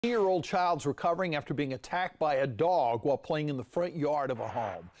Year-old child's recovering after being attacked by a dog while playing in the front yard of a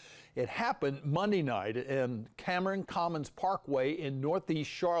home. It happened Monday night in Cameron Commons Parkway in northeast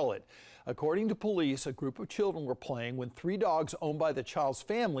Charlotte. According to police, a group of children were playing when three dogs owned by the child's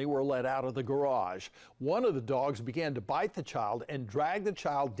family were let out of the garage. One of the dogs began to bite the child and drag the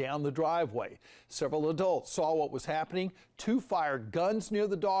child down the driveway. Several adults saw what was happening. Two fired guns near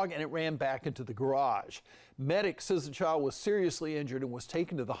the dog and it ran back into the garage. Medic says the child was seriously injured and was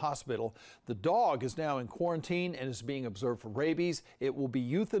taken to the hospital. The dog is now in quarantine and is being observed for rabies. It will be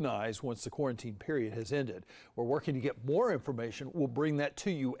euthanized once the quarantine period has ended. We're working to get more information. We'll bring that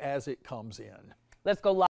to you as it comes in. Let's go live.